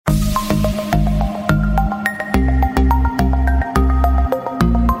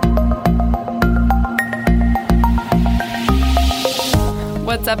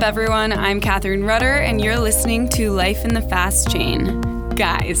up, everyone? I'm Catherine Rudder, and you're listening to Life in the Fast Chain.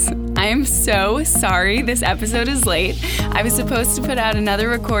 Guys, I am so sorry this episode is late. I was supposed to put out another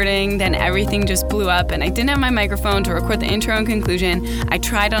recording, then everything just blew up, and I didn't have my microphone to record the intro and conclusion. I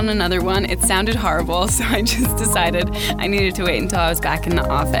tried on another one. It sounded horrible, so I just decided I needed to wait until I was back in the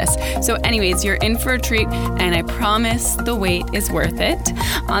office. So anyways, you're in for a treat, and I promise the wait is worth it.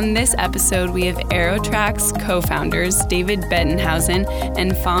 On this episode, we have Aerotrax co-founders David Bettenhausen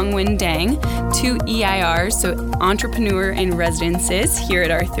and Phong Nguyen Dang, two EIRs, so entrepreneur in residences here at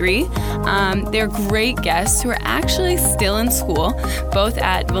R3. They're great guests who are actually still in school, both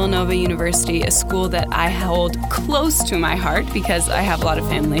at Villanova University, a school that I hold close to my heart because I have a lot of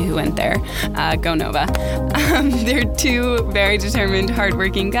family who went there. Go Nova. They're two very determined,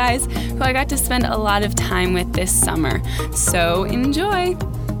 hardworking guys who I got to spend a lot of time with this summer. So enjoy.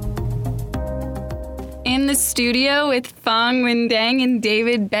 In the studio with Phong Nguyen Dang and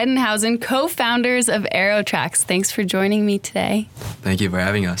David Bettenhausen, co-founders of Aerotrax. Thanks for joining me today. Thank you for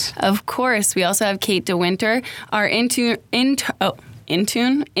having us. Of course. We also have Kate DeWinter, our intern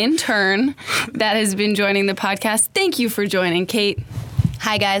that has been joining the podcast. Thank you for joining, Kate.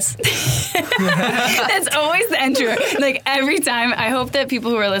 Hi, guys. That's always the intro. Like, every time, I hope that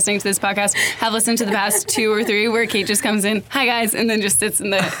people who are listening to this podcast have listened to the past 2 or 3 where Kate just comes in, hi, guys, and then just sits in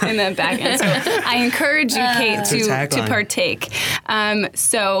the back end. So I encourage you, Kate, to partake.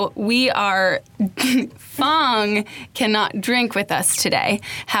 So we are... Phong cannot drink with us today.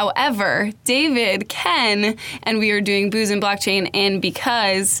 However, David can, and we are doing Booze and Blockchain, and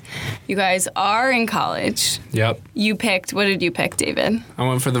because you guys are in college... Yep. You picked... What did you pick, David? I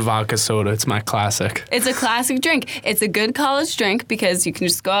went for the vodka soda. It's my classic. It's a classic drink. It's a good college drink because you can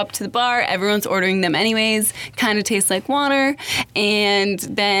just go up to the bar. Everyone's ordering them anyways. Kind of tastes like water. And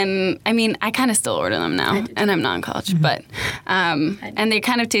then, I mean, I kind of still order them now, and I'm not in college, but, and they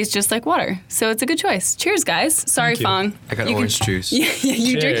kind of taste just like water. So it's a good choice. Cheers, guys. Sorry, Phong. I got orange juice. Yeah,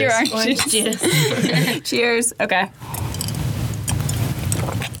 you drink your orange juice. Cheers. Okay.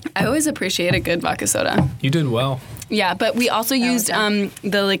 I always appreciate a good vodka soda. You did well. Yeah, but we also used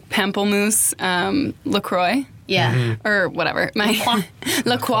the like pamplemousse LaCroix. Yeah. Mm-hmm. Or whatever.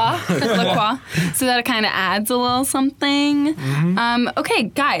 La Croix. So that it kind of adds a little something. Mm-hmm. Okay,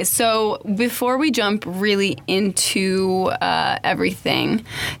 guys, so before we jump really into everything,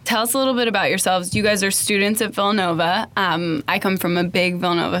 tell us a little bit about yourselves. You guys are students at Villanova. I come from a big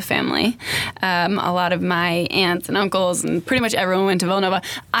Villanova family. A lot of my aunts and uncles and pretty much everyone went to Villanova.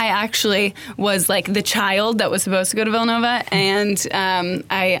 I actually was like the child that was supposed to go to Villanova, and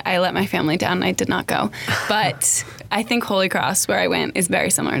I let my family down and I did not go. But I think Holy Cross, where I went, is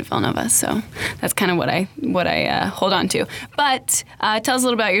very similar to Villanova, so that's kind of what I hold on to. But tell us a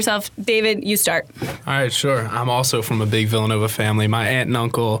little about yourself. David, you start. All right, sure. I'm also from a big Villanova family. My aunt and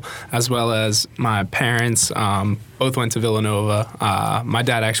uncle, as well as my parents, both went to Villanova. My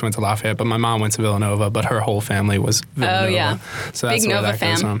dad actually went to Lafayette, but my mom went to Villanova, but her whole family was Villanova. Oh, yeah. So that's big where Nova that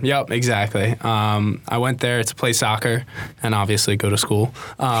fan. goes from. Yep, exactly. I went there to play soccer and obviously go to school.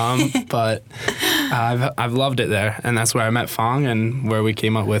 But I've loved it there, and that's where I met Phong and where we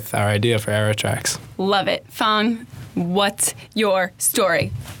came up with our idea for Aerotrax. Love it. Phong, what's your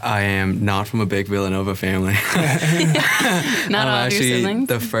story? I am not from a big Villanova family. Not all of your actually siblings?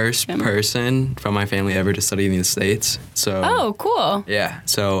 the first person from my family ever to study in the States. So Oh, cool. yeah,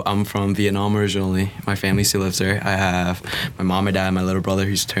 so I'm from Vietnam originally. My family still lives there. I have my mom, my dad, and my little brother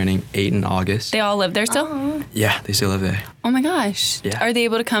who's turning 8 in August. They all live there still? Yeah, they still live there. Oh my gosh. Yeah. Are they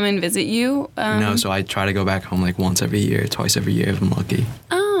able to come and visit you? No, so I try to go back home like once every year, twice every year if I'm lucky.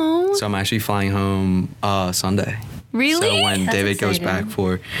 Oh. So I'm actually flying home Sunday. Really? So when That's David goes exciting. back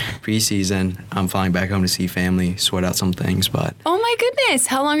for preseason, I'm flying back home to see family, sort out some things. But Oh my goodness.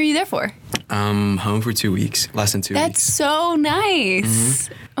 How long are you there for? I'm home for 2 weeks, less than 2 That's weeks. so nice.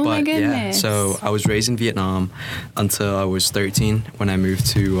 Oh my But goodness. yeah, so I was raised in Vietnam until I was 13 when I moved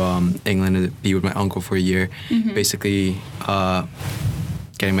to England to be with my uncle for a year. Mm-hmm. Basically,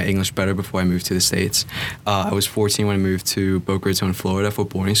 getting my English better before I moved to the States. I was 14 when I moved to Boca Raton, Florida for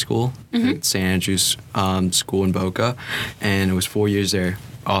boarding school at St. Andrew's School in Boca. And it was 4 years there.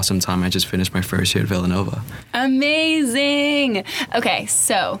 Awesome time. I just finished my first year at Villanova. Amazing. Okay,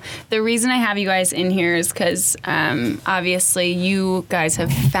 so the reason I have you guys in here is because obviously you guys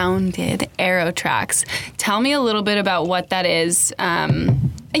have founded Aerotrax. Tell me a little bit about what that is.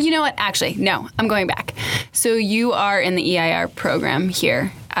 You know what? Actually, no, I'm going back. So you are in the EIR program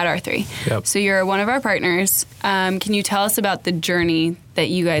here at R3. Yep. So you're one of our partners. Can you tell us about the journey that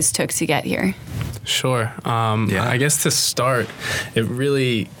you guys took to get here? Sure. I guess to start, it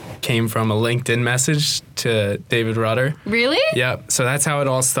really came from a LinkedIn message to David Rudder. Really? Yep. So that's how it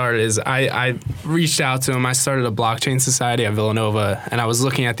all started. Is I reached out to him. I started a blockchain society at Villanova, and I was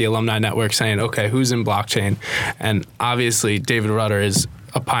looking at the alumni network saying, okay, who's in blockchain? And obviously David Rudder is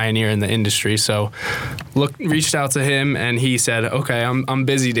a pioneer in the industry. So reached out to him, and he said, okay, I'm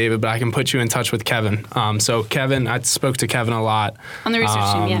busy, David, but I can put you in touch with Kevin. So Kevin, I spoke to Kevin a lot. On the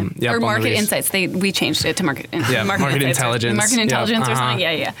research team, Yep, or Market Insights. We changed it to Market Market Intelligence. Market Intelligence Yep, or something.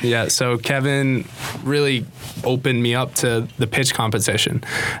 Yeah. Yeah, so Kevin really opened me up to the pitch competition.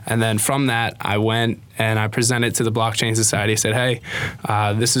 And then from that, I went and I presented to the Blockchain Society. I said, hey,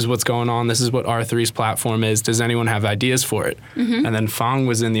 this is what's going on. This is what R3's platform is. Does anyone have ideas for it? Mm-hmm. And then Fong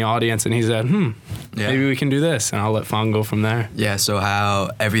was in the audience, and he said, maybe we can do this. And I'll let Fong go from there. Yeah, so how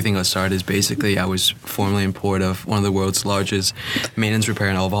everything got started is basically I was formerly in port of one of the world's largest maintenance, repair,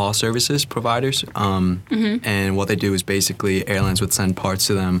 and overhaul services providers. And what they do is basically airlines would send parts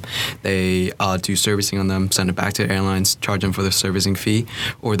to them. They do servicing on them, send it back to airlines, charge them for the servicing fee,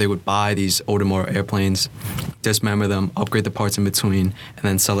 or they would buy these older model airplanes, dismember them, upgrade the parts in between, and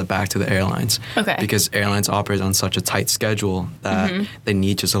then sell it back to the airlines. Okay. Because airlines operate on such a tight schedule that they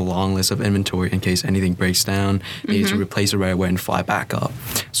need just a long list of inventory in case anything breaks down. They need to replace it right away and fly back up.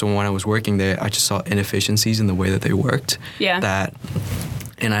 So when I was working there, I just saw inefficiencies in the way that they worked. Yeah.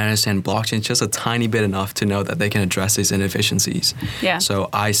 And I understand blockchain just a tiny bit enough to know that they can address these inefficiencies. Yeah. So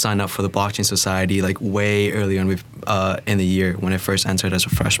I signed up for the Blockchain Society like way early on in the year when I first entered as a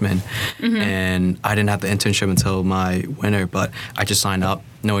freshman. And I didn't have the internship until my winter, but I just signed up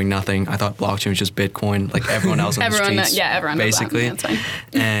knowing nothing. I thought blockchain was just Bitcoin, like everyone else on the streets. Everyone basically. Knows that.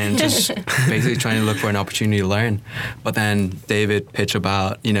 And just basically trying to look for an opportunity to learn. But then David pitched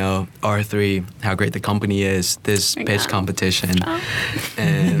about, R3, how great the company is, this pitch competition.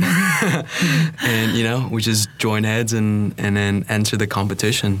 And, we just joined heads and then entered the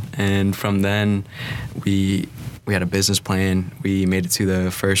competition. And from then, we had a business plan. We made it to the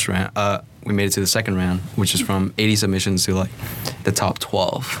first round. We made it to the second round, which is from 80 submissions to like the top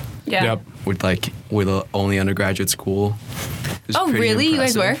 12. Yeah. Yep. With only undergraduate school. Oh, really?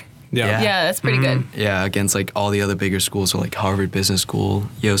 Impressive. You guys were? Yeah. Yeah, that's pretty good. Yeah, against like all the other bigger schools, so like Harvard Business School,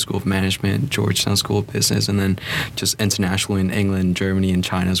 Yale School of Management, Georgetown School of Business, and then just internationally in England, Germany, and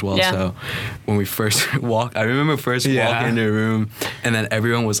China as well. Yeah. So when we first walked, I remember walking into a room, and then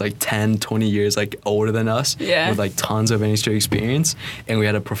everyone was like 10, 20 years like older than us, with like tons of industry experience, and we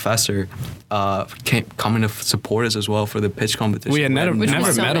had a professor coming to support us as well for the pitch competition. We had never so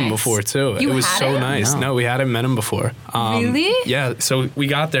met him nice. before too. You it was had so him? nice. No, we hadn't met him before. Really? Yeah. So we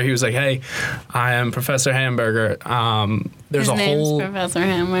got there. He was like, "Hey, I am Professor Hamburger. There's His a name's whole Professor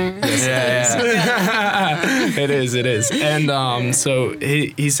Hammer. yeah. It is. And so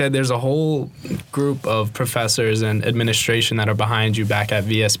he said there's a whole group of professors and administration that are behind you back at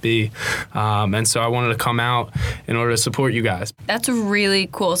VSB. And so I wanted to come out in order to support you guys. That's really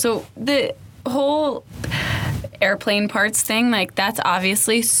cool. So the whole airplane parts thing, like that's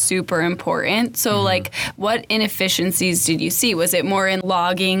obviously super important. So like what inefficiencies did you see? Was it more in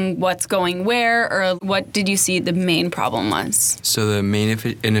logging what's going where, or what did you see the main problem was? So the main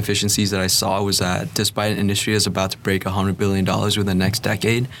inefficiencies that I saw was that despite an industry that's about to break $100 billion within the next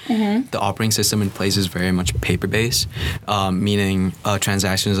decade, the operating system in place is very much paper-based, meaning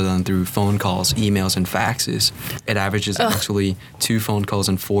transactions are done through phone calls, emails, and faxes. It averages actually 2 phone calls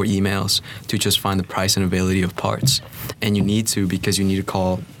and 4 emails to just find the price and availability of parts. And you need to, because you need to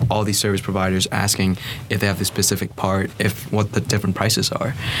call all these service providers asking if they have the specific part, what the different prices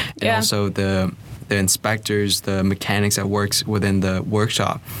are. And also the inspectors, the mechanics that works within the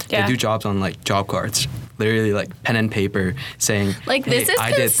workshop, they do jobs on like job cards, literally like pen and paper saying, like, hey, this is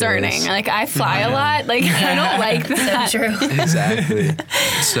I concerning. Did this. Like I fly a lot. Like I don't like that. So true. Exactly.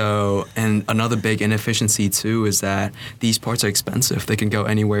 So, and another big inefficiency too is that these parts are expensive. They can go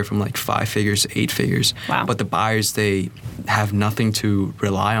anywhere from like 5 figures to 8 figures. Wow. But the buyers, they have nothing to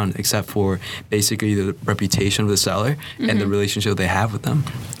rely on except for basically the reputation of the seller and the relationship they have with them.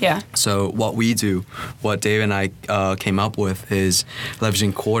 Yeah. So what we do, what Dave and I came up with is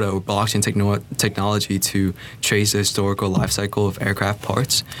leveraging Corda, or blockchain technology, to trace the historical life cycle of aircraft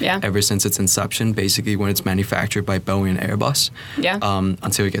parts ever since its inception, basically when it's manufactured by Boeing and Airbus,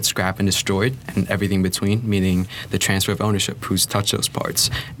 until it gets scrapped and destroyed, and everything between, meaning the transfer of ownership, who's touched those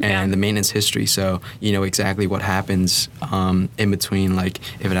parts, and the maintenance history. So you know exactly what happens in between, like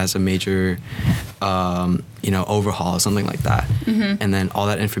if it has a major overhaul or something like that. And then all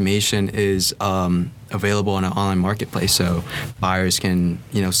that information is available on an online marketplace, so buyers can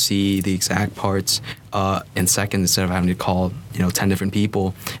see the exact parts in seconds instead of having to call 10 different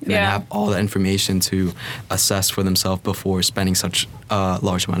people and then have all that information to assess for themselves before spending such a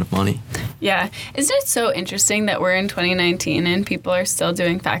large amount of money. Yeah. Isn't it so interesting that we're in 2019 and people are still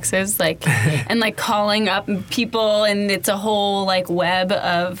doing faxes and calling up people, and it's a whole web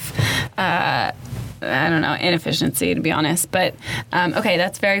of I don't know, inefficiency, to be honest. But, okay,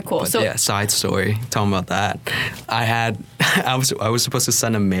 that's very cool. But side story. Tell them about that. I was supposed to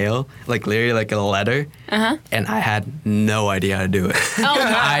send a mail, literally a letter, and I had no idea how to do it.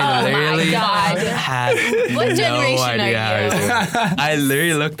 I literally had what no generation idea are how to you? do it. I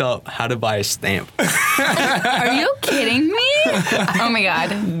literally looked up how to buy a stamp. Are you kidding me? Oh, my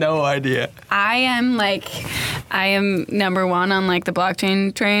God. No idea. I am number one on the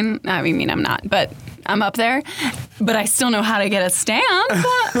blockchain train. I mean, I'm not, but I'm up there. But I still know how to get a stamp.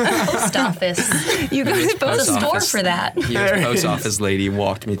 Post office. You go to the There's post a store office. for that. The post office lady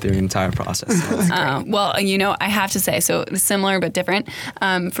walked me through the entire process. Well, I have to say, so similar but different.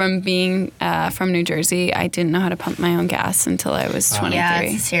 From being from New Jersey, I didn't know how to pump my own gas until I was 23. Yeah,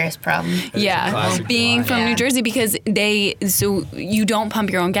 it's a serious problem. Yeah, classic being from Yeah. New Jersey, because so you don't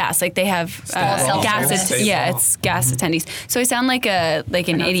pump your own gas. They have gas. State law. It's gas attendees. So I sound like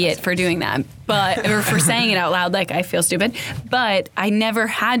an idiot for doing that, or for saying it out loud. I feel stupid, but I never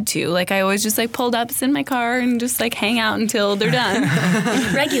had to. I always just pulled up, sit in my car, and just hang out until they're done.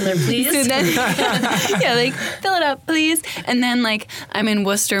 Regular, please. And then, fill it up, please. And then, I'm in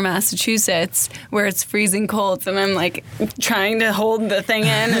Worcester, Massachusetts, where it's freezing cold, and I'm, trying to hold the thing in,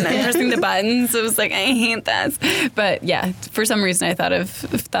 and I'm pressing the buttons. So it was I hate this. But, yeah, for some reason, I thought of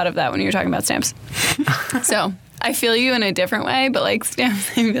that when you were talking about stamps. So I feel you in a different way, but,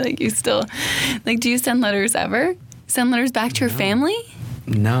 stamps, I feel you still, do you send letters ever? Send letters back to your family?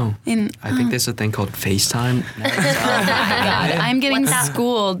 No. I think there's a thing called FaceTime. Oh my God, I'm getting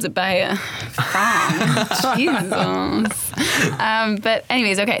schooled by a phone. Jesus. But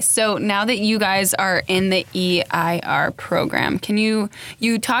anyways, okay. So now that you guys are in the EIR program,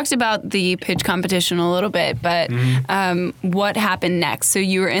 you talked about the pitch competition a little bit, but what happened next? So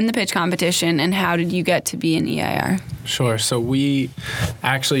you were in the pitch competition, and how did you get to be in EIR? Sure. So we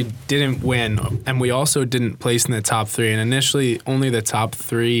actually didn't win, and we also didn't place in the top 3. And initially, only the top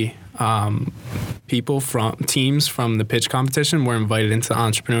 3 teams from the pitch competition were invited into the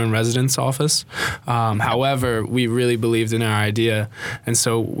Entrepreneur in Residence office. However, we really believed in our idea, and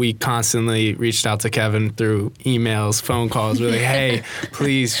so we constantly reached out to Kevin through emails, phone calls. We're like, "Hey,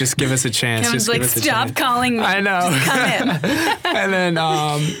 please, just give us a chance." Kevin's just give us a stop chance." calling me. I know. Just come in. And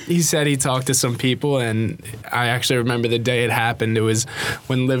then he said he talked to some people, and I actually remember the day it happened. It was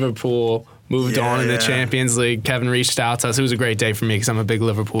when Liverpool moved on in the Champions League. Kevin reached out to us. It was a great day for me because I'm a big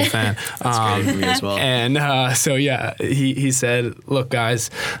Liverpool fan. That's great for me as well. And so, yeah, he said, look, guys,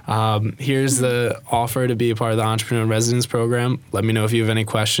 here's the offer to be a part of the Entrepreneur in Residence program. Let me know if you have any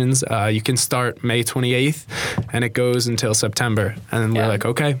questions. You can start May 28th, and it goes until September. And then we're like,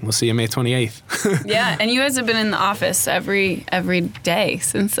 okay, we'll see you May 28th. Yeah, and you guys have been in the office every day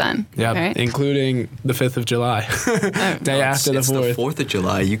since then. Yeah, right? including the 5th of July, day after the 4th. It's the 4th of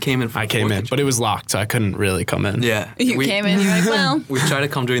July. You came in for I came in, but it was locked, so I couldn't really come in. Yeah. You came in, you're like, well. We try to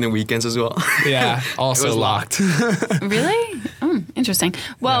come during the weekends as well. Yeah, also It was locked. Really? Interesting.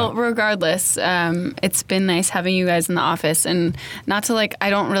 Well, regardless, it's been nice having you guys in the office, and not to I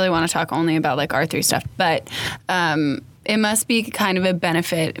don't really want to talk only about R3 stuff, but it must be kind of a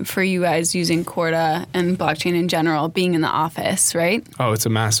benefit for you guys using Corda and blockchain in general, being in the office, right? Oh, it's a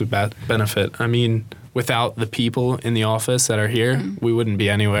massive benefit. I mean, without the people in the office that are here, we wouldn't be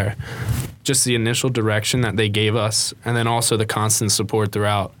anywhere. Just the initial direction that they gave us, and then also the constant support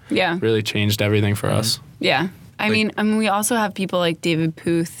throughout, really changed everything for us. Yeah. I mean, we also have people like David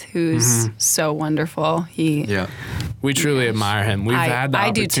Puth, who's so wonderful. We truly admire him. We've had the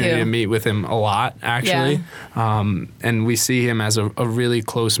opportunity to meet with him a lot, actually. And we see him as a really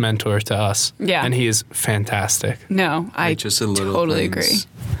close mentor to us. Yeah. And he is fantastic. No, I just the little totally agree.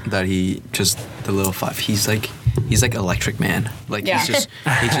 That the little 5, he's like Electric Man. He just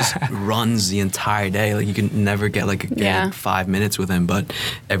runs the entire day. You can never get a good 5 minutes with him, but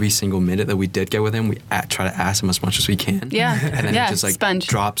every single minute that we did get with him, we try to ask him as much as we can. Yeah. And then he just sponge.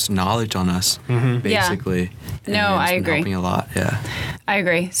 drops knowledge on us, basically. And no, I been agree. Helping a lot. Yeah. I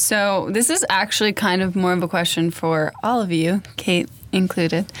agree. So this is actually kind of more of a question for all of you, Kate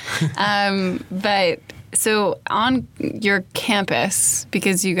included. But So on your campus,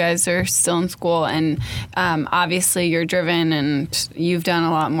 because you guys are still in school, and obviously you're driven, and you've done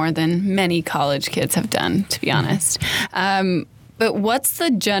a lot more than many college kids have done, to be honest. But what's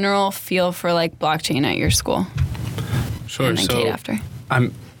the general feel for like blockchain at your school? Sure. And then So Kate after.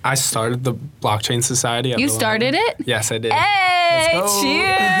 I started the Blockchain Society. At You Villanova. started it? Yes, I did. Hey! Let's go.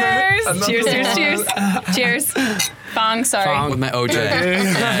 Cheers! Another cheers! one. Cheers! Fong, sorry. Fong. With my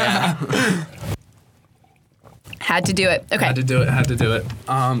OJ. Had to do it. Okay. Had to do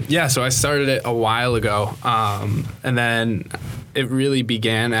it. So I started it a while ago, and then it really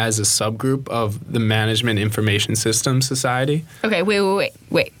began as a subgroup of the Management Information Systems Society. Okay, wait.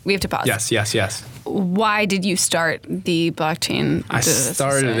 We have to pause. Yes. Why did you start the blockchain? I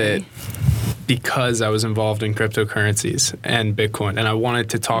started it because I was involved in cryptocurrencies and Bitcoin, and I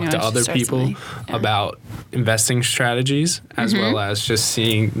wanted to talk to other people about investing strategies as well as just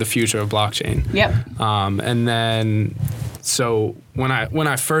seeing the future of blockchain. Yep. And then, so when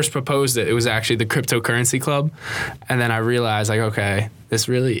I first proposed it, it was actually the Cryptocurrency Club, and then I realized like, okay, this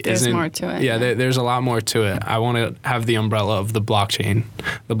really There's isn't. more to it. Yeah, there's a lot more to it. I want to have the umbrella of the blockchain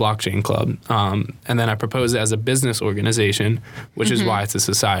club, and then I proposed it as a business organization, which is why it's a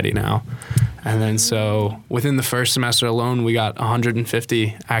society now. And then so within the first semester alone, we got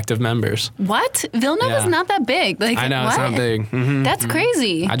 150 active members. What? Villanova's Yeah. not that big. Like, I know, what? it's not big. That's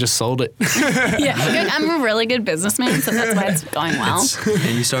crazy. I just sold it. Yeah, I'm a really good businessman, so that's why it's going well.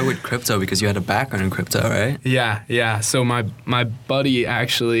 And you started with crypto because you had a background in crypto, right? Yeah. So my buddy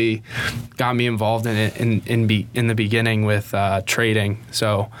actually got me involved in it in the beginning with trading.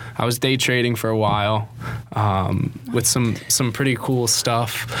 So I was day trading for a while with some pretty cool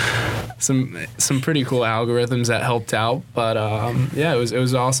stuff, some pretty cool algorithms that helped out. But it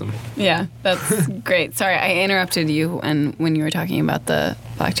was awesome. Yeah, that's great. Sorry, I interrupted you when you were talking about the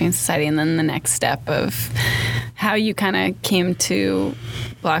Blockchain Society, and then the next step of how you kind of came to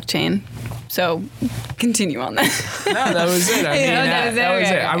blockchain. So continue on that. No, that was it. I mean, that was it. that was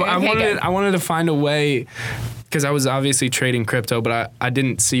Okay, it. okay, I wanted to find a way, because I was obviously trading crypto, but I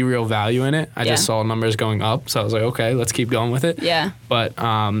didn't see real value in it. I just saw numbers going up, so I was like, okay, let's keep going with it. Yeah. But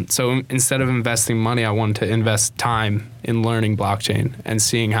so instead of investing money, I wanted to invest time in learning blockchain and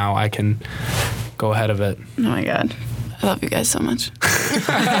seeing how I can go ahead of it. Oh my God. I love you guys so much.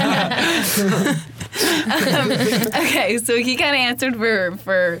 Okay, so he kind of answered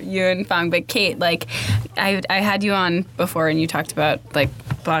for you and Fong, but Kate, like, I had you on before and you talked about like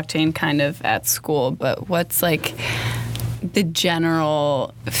blockchain kind of at school, but what's like the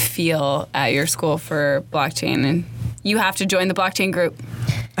general feel at your school for blockchain? And you have to join the blockchain group.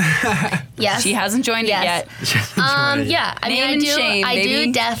 Yes. She hasn't joined it yet. Yeah. I mean, Name and shame, I baby.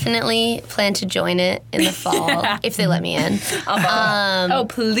 do definitely plan to join it in the fall if they let me in. Oh,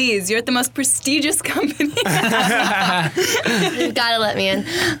 please. You're at the most prestigious company. They've got to let me in.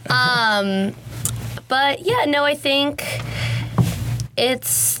 But yeah, no, I think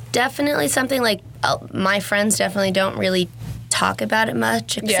it's definitely something like my friends definitely don't really talk about it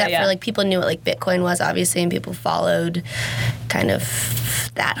much, except for like people knew what like Bitcoin was, obviously, and people followed kind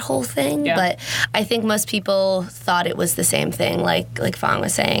of that whole thing. Yeah. But I think most people thought it was the same thing, like Fong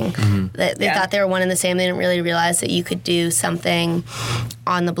was saying, that they thought they were one and the same. They didn't really realize that you could do something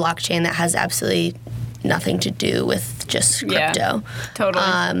on the blockchain that has absolutely nothing to do with just crypto. Yeah,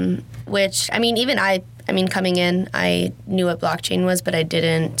 totally. Which, I mean, even I mean, coming in, I knew what blockchain was, but I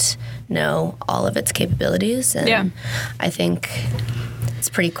didn't know all of its capabilities. And I think it's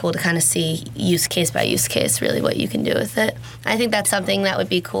pretty cool to kind of see use case by use case, really, what you can do with it. I think that's something that would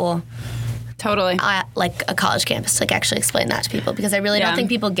be cool. Totally. Like a college campus, like actually explain that to people, because I really don't think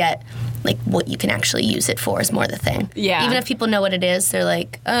people get like what you can actually use it for is more the thing. Yeah. Even if people know what it is, they're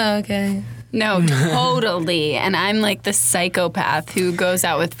like, oh, okay. No, totally. And I'm like the psychopath who goes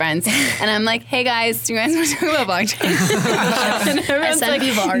out with friends, and I'm like, "Hey guys, do you guys want to talk about blockchain?" And I everyone's send like,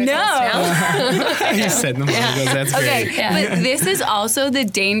 people articles "No." now. You said them. That's great. Okay, but this is also the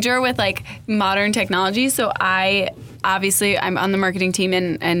danger with like modern technology. So I'm on the marketing team,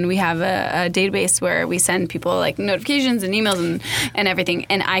 and we have a database where we send people like notifications and emails and everything,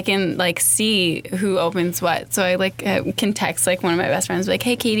 and I can like see who opens what. So I like can text like one of my best friends like,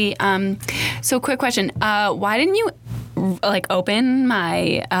 "Hey Katie, so quick question, why didn't you like open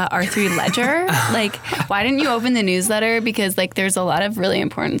my R3 ledger. Like, why didn't you open the newsletter? Because like there's a lot of really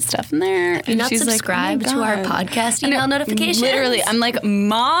important stuff in there. You're not subscribed to our podcast email notifications. Literally, I'm like,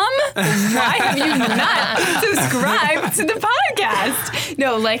 Mom, why have you not subscribed to the podcast?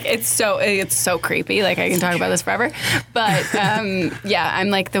 No, like it's so creepy. Like I can talk about this forever. But yeah, I'm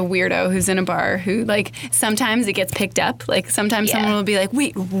like the weirdo who's in a bar who like sometimes it gets picked up. Like sometimes someone will be like,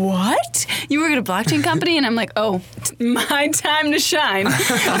 wait, what? You work at a blockchain company? And I'm like, oh, my time to shine.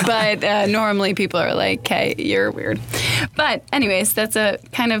 But normally people are like, hey, you're weird. But anyways, that's a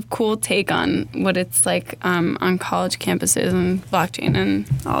kind of cool take on what it's like on college campuses and blockchain and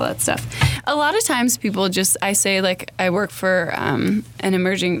all that stuff. A lot of times people I say like I work for an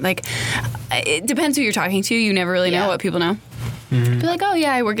emerging, like it depends who you're talking to. You never really know what people know. Mm-hmm. Be like, oh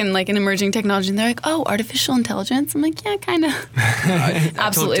yeah, I work in like an emerging technology, and they're like, oh, artificial intelligence. I'm like, yeah, kind of.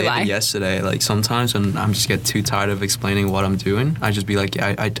 Absolutely lie. Yesterday, like sometimes when I'm just get too tired of explaining what I'm doing, I just be like,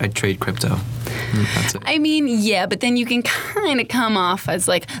 yeah, I trade crypto. That's it. I mean, yeah, but then you can kind of come off as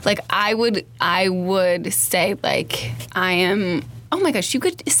like I would say like I am. Oh my gosh, you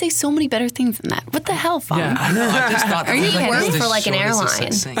could say so many better things than that. What the hell, Fawn? Yeah, I know. I just thought that you work for like an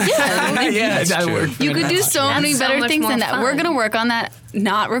airline. Yeah, that worked. You could do so many better things than that. Fun. We're gonna work on that.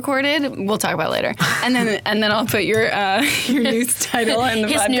 Not recorded. We'll talk about it later. And then I'll put your news title in the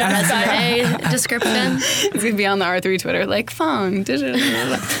His podcast. new resume description. It's gonna be on the R3 Twitter, like Fawn. It's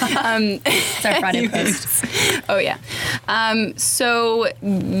our Friday post. Oh yeah. So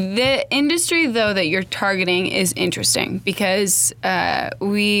the industry though that you're targeting is interesting because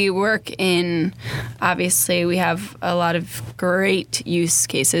we work in. Obviously, we have a lot of great use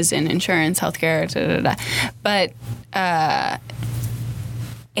cases in insurance, healthcare, but.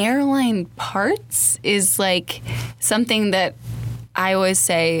 Airline parts is like something that I always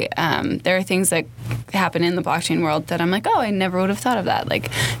say there are things that happen in the blockchain world that I'm like, oh, I never would have thought of that. Like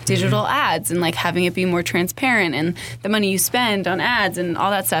digital ads and like having it be more transparent and the money you spend on ads and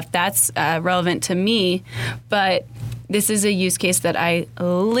all that stuff. That's relevant to me. But this is a use case that I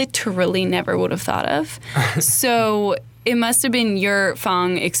literally never would have thought of. So it must have been your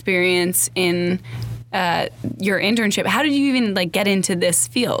Fong experience in your internship. How did you even like get into this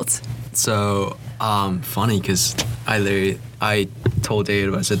field? So funny because I told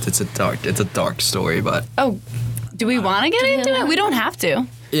David, I said it's a dark story, but do we want to get into it? We don't have to.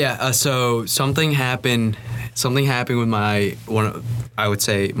 Yeah. So something happened with I would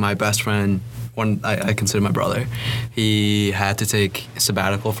say my best friend. One I consider my brother. He had to take a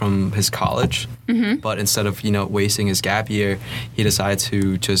sabbatical from his college, but instead of wasting his gap year, he decided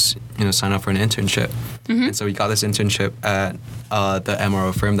to just sign up for an internship. And so he got this internship at the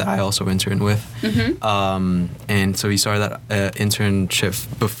MRO firm that I also interned with. And so he started that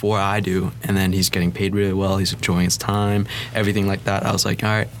internship before I do, and then he's getting paid really well. He's enjoying his time, everything like that. I was like, all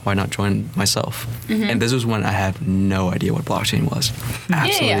right, why not join myself? And this was when I had no idea what blockchain was.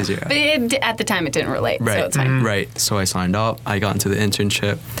 Absolutely zero. But at the time, it didn't relate. Right. So it's fine. Right. So I signed up. I got into the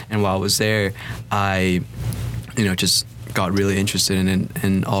internship, and while I was there, I, just got really interested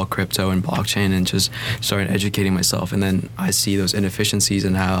in all crypto and blockchain and just started educating myself. And then I see those inefficiencies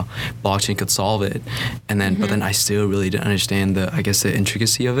and how blockchain could solve it. And then, but then I still really didn't understand the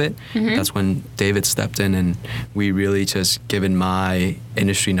intricacy of it. That's when David stepped in, and we really just, given my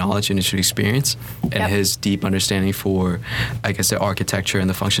industry knowledge, industry experience, and his deep understanding for, the architecture and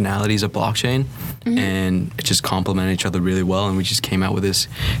the functionalities of blockchain, and it just complemented each other really well. And we just came out with this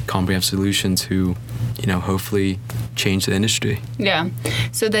comprehensive solution to, hopefully change the industry. Yeah.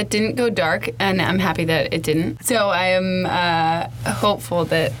 So that didn't go dark, and I'm happy that it didn't. So I am hopeful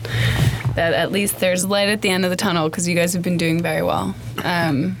that at least there's light at the end of the tunnel, because you guys have been doing very well.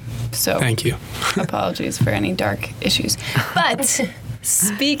 So thank you. Apologies for any dark issues. But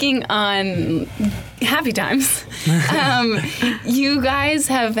speaking on happy times, you guys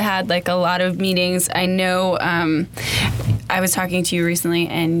have had like a lot of meetings. I know I was talking to you recently,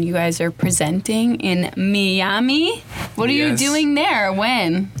 and you guys are presenting in Miami. What are you doing there?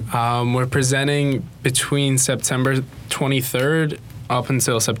 When? We're presenting between September 23rd up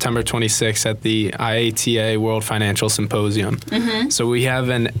until September 26th at the IATA World Financial Symposium. So we have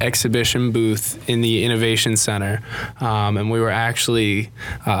an exhibition booth in the Innovation Center, and we were actually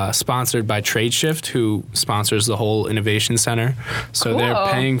sponsored by TradeShift, who sponsors the whole Innovation Center. So they're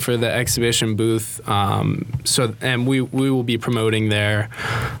paying for the exhibition booth. And we will be promoting their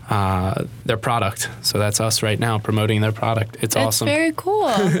product. So that's us right now promoting their product. It's awesome. That's very cool.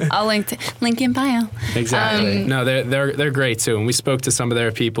 I'll link in bio. Exactly. No, they're great too. And we spoke spoke to some of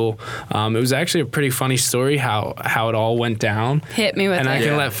their people. It was actually a pretty funny story how it all went down. Hit me with and it. I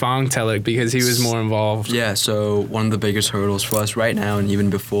can let Fong tell it because he was more involved. Yeah, so one of the biggest hurdles for us right now and even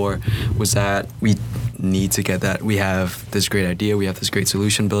before was that we need to get that. We have this great idea, we have this great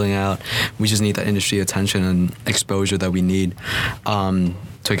solution building out. We just need that industry attention and exposure that we need.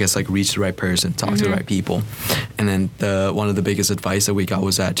 To I guess like reach the right person, talk to the right people. And then one of the biggest advice that we got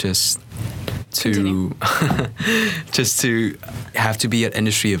was that just to have to be at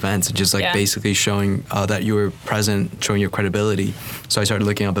industry events and just like basically showing that you were present, showing your credibility. So I started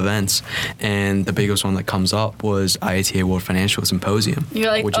looking up events, and the biggest one that comes up was IATA World Financial Symposium.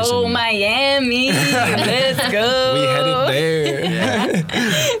 You're like, Miami, let's go. We headed there.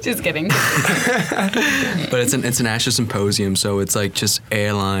 Yeah. Just kidding. But it's an international symposium, so it's like just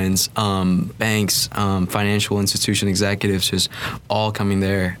airlines, banks, financial institution executives, just all coming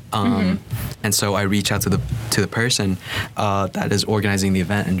there. And so I reach out to the person that is organizing the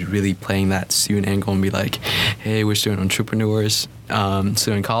event and really playing that student angle and be like, hey, we're student entrepreneurs,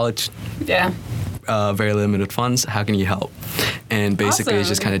 still in college. Yeah. Very limited funds. How can you help? And basically, it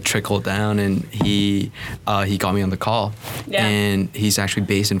just kind of trickled down, and he got me on the call. Yeah. And he's actually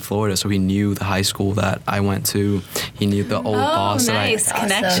based in Florida, so he knew the high school that I went to. He knew the old boss nice. that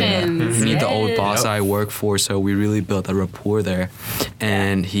Connections. He knew the old boss that I worked for, so we really built a rapport there.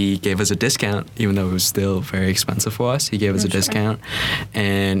 And he gave us a discount, even though it was still very expensive for us. He gave us a discount,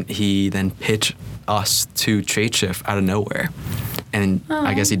 and he then pitched us to Trade Shift out of nowhere. And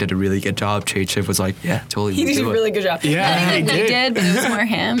I guess he did a really good job. Trade Shift was like, yeah, totally. He did a really good job. Yeah, I think we did, but it was more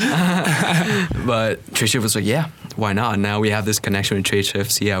him. But Trade Shift was like, yeah, why not? And now we have this connection with Trade Shift.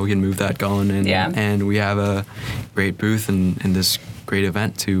 See how we can move that going. And we have a great booth and this great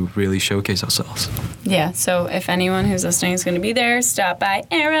event to really showcase ourselves. Yeah, so if anyone who's listening is going to be there, stop by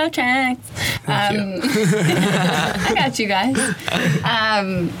Aerotracks. I got you guys.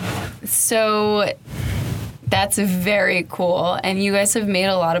 So that's very cool, and you guys have made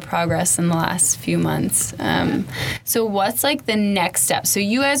a lot of progress in the last few months. So what's like the next step? So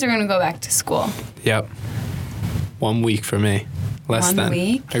you guys are going to go back to school. Yep. 1 week for me. Less than. 1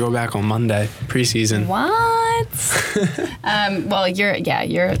 week? I go back on Monday, preseason. What? Well, you're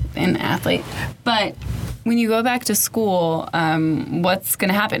an athlete, but when you go back to school, what's going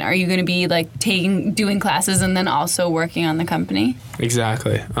to happen? Are you going to be like doing classes and then also working on the company?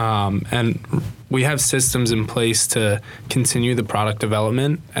 Exactly. And we have systems in place to continue the product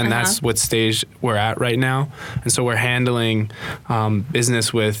development, and that's what stage we're at right now. And so we're handling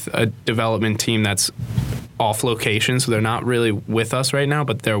business with a development team that's off location, so they're not really with us right now,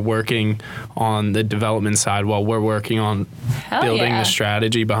 but they're working on the development side while we're working on building the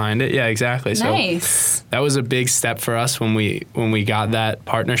strategy behind it. Yeah, exactly. Nice. So that was a big step for us when we got that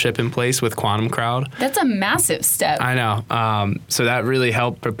partnership in place with Quantum Crowd. That's a massive step. I know. So that really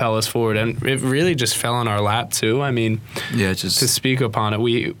helped propel us forward, and it really just fell on our lap too. I mean, just to speak upon it,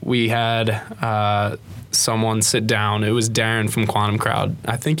 we had someone sit down. It was Darren from Quantum Crowd.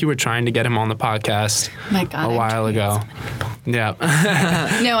 I think you were trying to get him on the podcast a while ago. Yeah.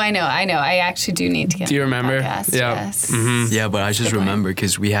 No, I know. I actually do need to get. Do you remember? Podcast. Yeah. Yes. Mm-hmm. Yeah, but I just remember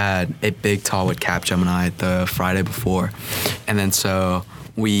because we had a big talk with Capgemini the Friday before, and then so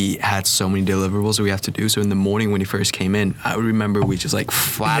we had so many deliverables that we have to do. So in the morning when he first came in, I remember we just like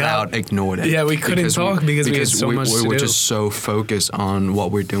flat out ignored it. Yeah, we couldn't talk because we had so much to do. We're just so focused on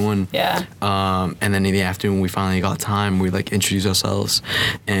what we're doing. Yeah. And then in the afternoon, we finally got time. We like introduced ourselves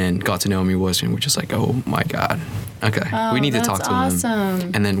and got to know who he was, and we're just like, oh my God. Okay, we need to talk to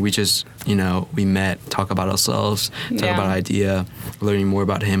him. And then we just, we met, talk about ourselves, talk about idea, learning more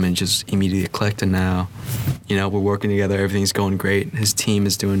about him, and just immediately clicked. And now, we're working together. Everything's going great. His team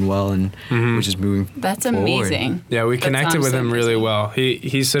is doing well, and we're just moving That's forward. Amazing. Yeah, we connected with him really well.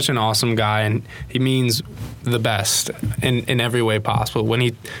 He's such an awesome guy, and he means the best in every way possible. When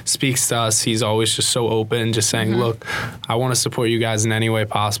he speaks to us, he's always just so open, just saying, look, I want to support you guys in any way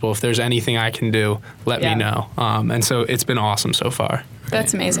possible. If there's anything I can do, let me know. And so it's been awesome so far.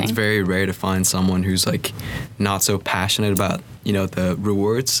 That's amazing. It's very rare to find someone who's like not so passionate about, the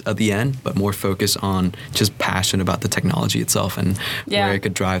rewards at the end, but more focused on just passion about the technology itself and where it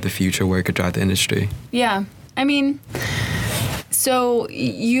could drive the future, where it could drive the industry. Yeah. I mean, so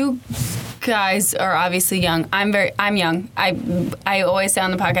you guys are obviously young. I'm young. I always say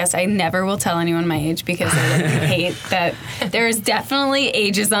on the podcast, I never will tell anyone my age because I hate that. There is definitely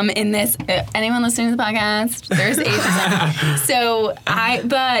ageism in this. Anyone listening to the podcast, there's ageism. So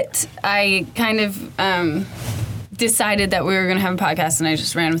I kind of decided that we were going to have a podcast, and I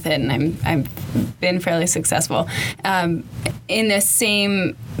just ran with it, and I've been fairly successful. In the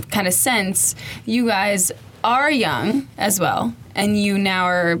same kind of sense, you guys are young as well, and you now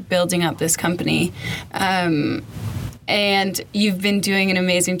are building up this company. And you've been doing an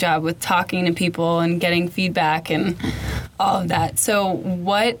amazing job with talking to people and getting feedback and all of that. So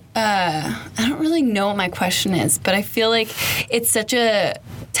what, I don't really know what my question is, but I feel like it's such a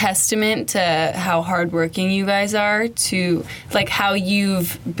testament to how hardworking you guys are, to like how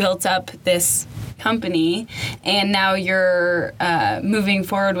you've built up this company, and now you're moving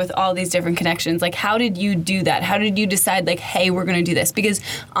forward with all these different connections. Like, how did you do that? How did you decide, like, hey, we're going to do this? Because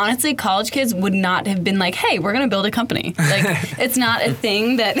honestly, college kids would not have been like, hey, we're going to build a company. Like, it's not a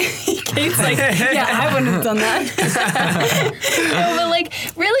thing that Kate's like, yeah, I wouldn't have done that. No, but like,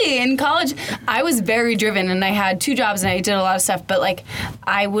 really, in college, I was very driven, and I had 2 jobs, and I did a lot of stuff, but like,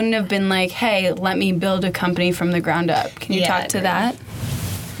 I wouldn't have been like, hey, let me build a company from the ground up. Can you talk to that?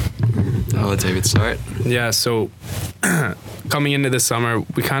 I'll let David start. Yeah, so coming into the summer,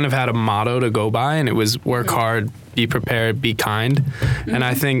 we kind of had a motto to go by, and it was work hard, be prepared, be kind. And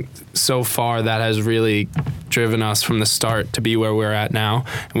I think so far that has really driven us from the start to be where we're at now.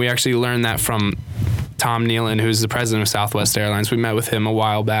 And we actually learned that from Tom Nealon, who's the president of Southwest Airlines. We met with him a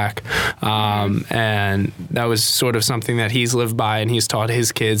while back, and that was sort of something that he's lived by, and he's taught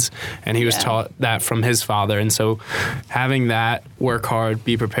his kids, and he was taught that from his father. And so having that, work hard,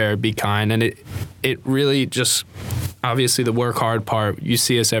 be prepared, be kind, and it really just, obviously the work hard part, you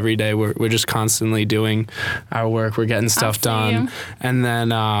see us every day. We're just constantly doing our work. We're getting stuff done. And then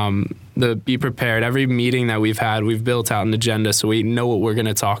the be prepared, every meeting that we've had, we've built out an agenda so we know what we're going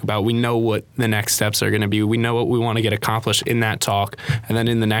to talk about. We know what the next steps are going to be. We know what we want to get accomplished in that talk and then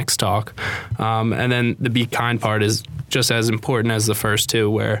in the next talk. And then the be kind part is just as important as the first two,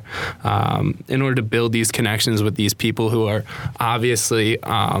 where in order to build these connections with these people who are obviously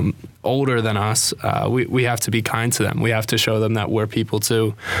older than us, we have to be kind to them. We have to show them that we're people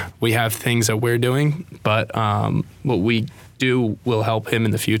too. We have things that we're doing, but what we do will help him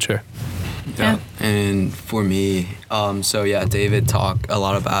in the future. Yeah. And for me, David talked a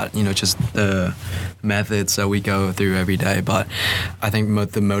lot about, just the methods that we go through every day. But I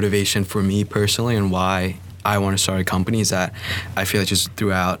think the motivation for me personally and why I want to start a company is that I feel like just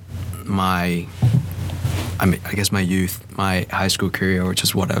throughout my youth, my high school career, or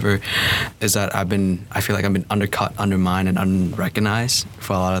just whatever, is that I feel like I've been undercut, undermined, and unrecognized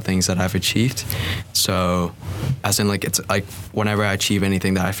for a lot of things that I've achieved. So, as in, like, it's like whenever I achieve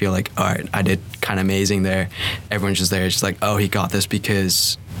anything that I feel like, all right, I did kind of amazing there, everyone's just there, it's just like, oh, he got this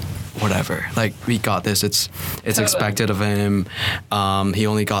because whatever, like, we got this, it's expected of him. He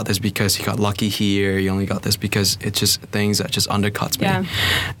only got this because he got lucky here. He only got this because it's just things that just undercuts me.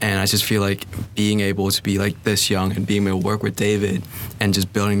 And I just feel like being able to be like this young and being able to work with David and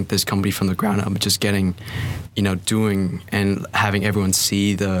just building this company from the ground up, just getting, doing and having everyone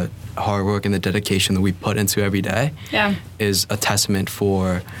see the hard work and the dedication that we put into every day is a testament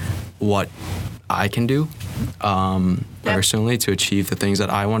for what I can do personally to achieve the things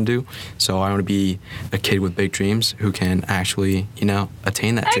that I want to do. So I want to be a kid with big dreams who can actually,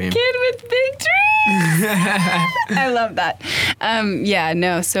 attain that dream. A kid with big dreams. I love that.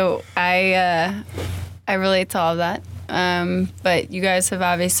 So I relate to all of that. But you guys have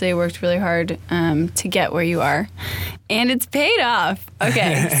obviously worked really hard to get where you are. And it's paid off.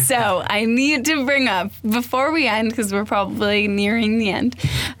 Okay, so I need to bring up, before we end, because we're probably nearing the end,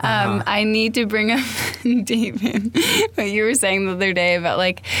 I need to bring up, David, what you were saying the other day about,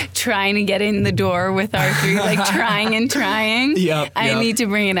 like, trying to get in the door with R3, like, trying and trying. I need to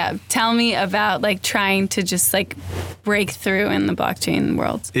bring it up. Tell me about, like, trying to just, like, break through in the blockchain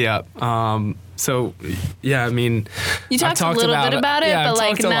world. So, I mean, you talked a little bit about it, but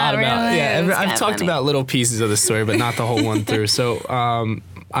like not really. I've talked about little pieces of the story, but not the whole one through. So,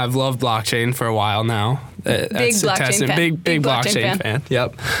 I've loved blockchain for a while now. Big blockchain fan. Big blockchain fan.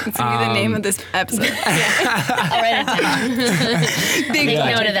 Yep. It's gonna be the name of this episode. I'll write it down. Big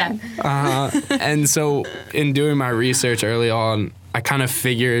note of that. And so, in doing my research early on, I kind of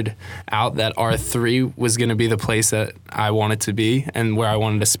figured out that R3 was going to be the place that I wanted to be and where I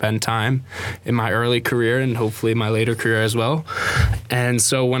wanted to spend time in my early career and hopefully my later career as well. And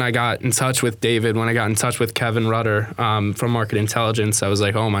so when I got in touch with David, when I got in touch with Kevin Rutter from Market Intelligence, I was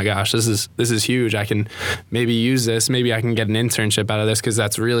like, oh my gosh, this is huge. I can maybe use this. Maybe I can get an internship out of this, because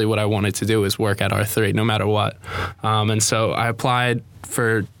that's really what I wanted to do, is work at R3 no matter what. And so I applied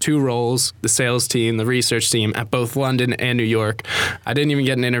for 2 roles, the sales team, the research team, at both London and New York. I didn't even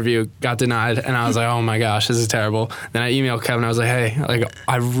get an interview, got denied, and I was like, oh my gosh, this is terrible. Then I emailed Kevin, I was like, hey, like,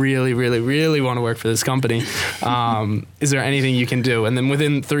 I really, really, really want to work for this company. Is there anything you can do? And then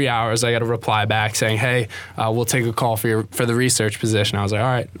within 3 hours, I got a reply back saying, hey, we'll take a call for the research position. I was like, all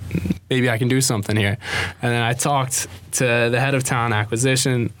right, maybe I can do something here. And then I talked to the head of talent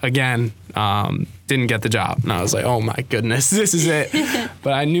acquisition again. Didn't get the job. And I was like, oh my goodness, this is it.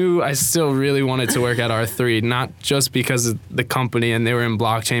 But I knew I still really wanted to work at R3, not just because of the company and they were in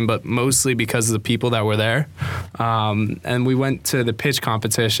blockchain, but mostly because of the people that were there. And we went to the pitch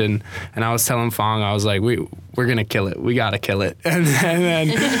competition, and I was telling Fong, I was like, we're going to kill it. We got to kill it. And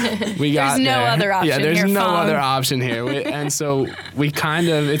then we got There's no there. other option Yeah, there's here, no Fong. other option here. And so we kind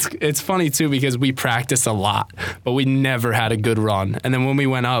of, it's funny too, because we practiced a lot, but we never had a good run. And then when we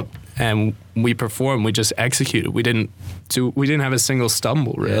went up and we performed, we just executed. We didn't have a single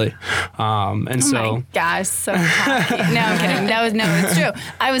stumble, really. And so, oh my gosh, so happy. No, I'm kidding. It's true.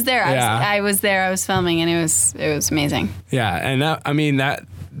 I was there. I was there. I was filming, and it was amazing. yeah, and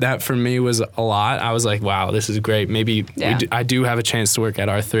that for me was a lot. I was like, wow, this is great. Maybe I do have a chance to work at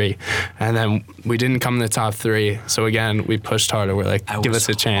R3. And then we didn't come in the top 3. So again, we pushed harder. We're like, give us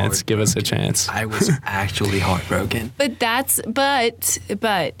a chance. Give us a chance. I was actually heartbroken. But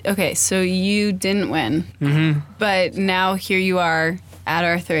okay, so you didn't win. Mm-hmm. But now here you are at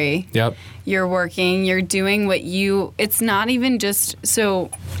R3. Yep. You're working, you're doing it's not even just,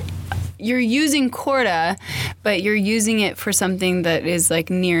 so you're using Corda, but you're using it for something that is like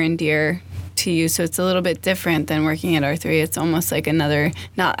near and dear to you. So it's a little bit different than working at R3. It's almost like I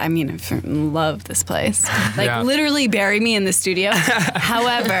love this place. Like literally bury me in the studio.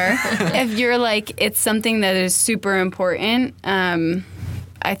 However, if you're like, it's something that is super important,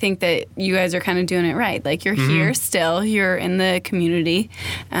 I think that you guys are kind of doing it right. Like you're here still, you're in the community,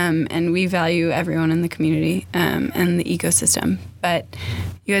 and we value everyone in the community and the ecosystem. But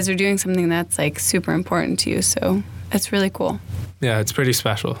you guys are doing something that's like super important to you, so that's really cool. Yeah, it's pretty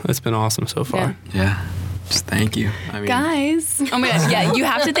special. It's been awesome so far. Yeah. Just thank you. Guys. Oh my gosh. Yeah, you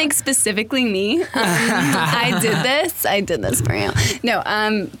have to thank specifically me. I did this for you. No,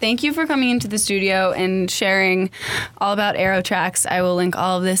 thank you for coming into the studio and sharing all about AeroTracks. I will link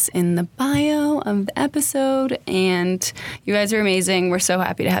all of this in the bio of the episode. And you guys are amazing. We're so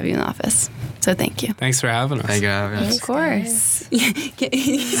happy to have you in the office. So thank you. Thanks for having us. Thank you for having us. Of course. Hey,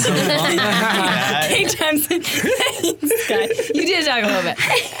 Jensen. Thanks, guys. You did talk a little bit.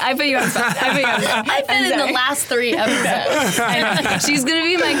 I put you on the spot. I've been in the last 3 episodes. And she's going to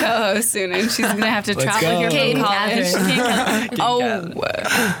be my co-host soon, and she's going to have to travel here Kate from and college.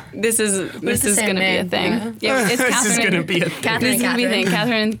 This is going to be a thing. Yeah, it's This is going to be a thing. Catherine. This is going to be a thing.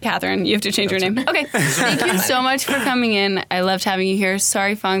 Catherine, you have to change your name. Okay. Thank you so much for coming in. I loved having you here.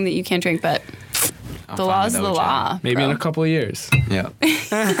 Sorry, Fong, that you can't drink, but the law is the law. Maybe bro. in a couple of years. Yeah.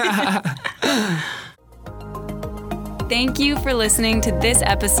 Thank you for listening to this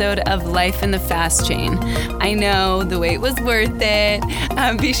episode of Life in the Fast Chain. I know the wait was worth it.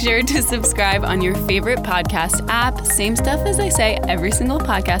 Be sure to subscribe on your favorite podcast app. Same stuff as I say every single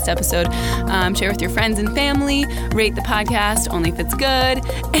podcast episode. Share with your friends and family. Rate the podcast only if it's good.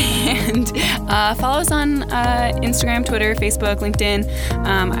 And follow us on Instagram, Twitter, Facebook, LinkedIn.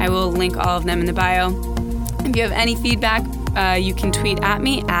 I will link all of them in the bio. If you have any feedback, you can tweet at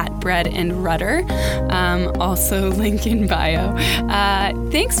me at Bread and Rudder. Also link in bio.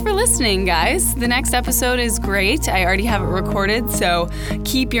 Thanks for listening, guys. The next episode is great. I already have it recorded, so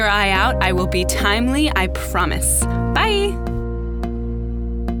keep your eye out. I will be timely, I promise. Bye.